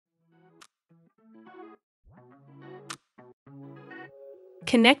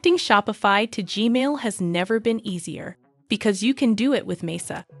Connecting Shopify to Gmail has never been easier because you can do it with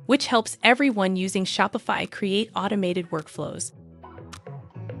Mesa, which helps everyone using Shopify create automated workflows.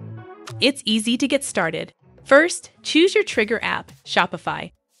 It's easy to get started. First, choose your trigger app,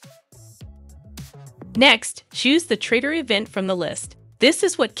 Shopify. Next, choose the trigger event from the list. This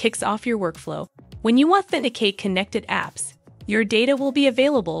is what kicks off your workflow. When you authenticate connected apps, your data will be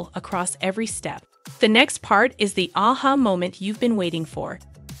available across every step. The next part is the aha moment you've been waiting for.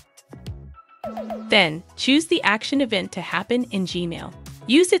 Then, choose the action event to happen in Gmail.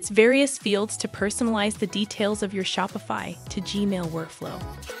 Use its various fields to personalize the details of your Shopify to Gmail workflow.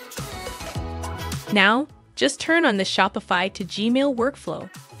 Now, just turn on the Shopify to Gmail workflow,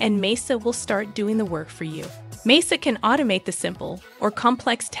 and Mesa will start doing the work for you. Mesa can automate the simple or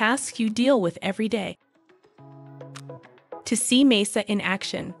complex tasks you deal with every day. To see Mesa in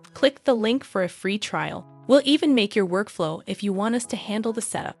action, click the link for a free trial. We'll even make your workflow if you want us to handle the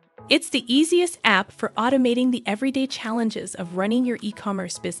setup. It's the easiest app for automating the everyday challenges of running your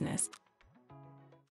e-commerce business.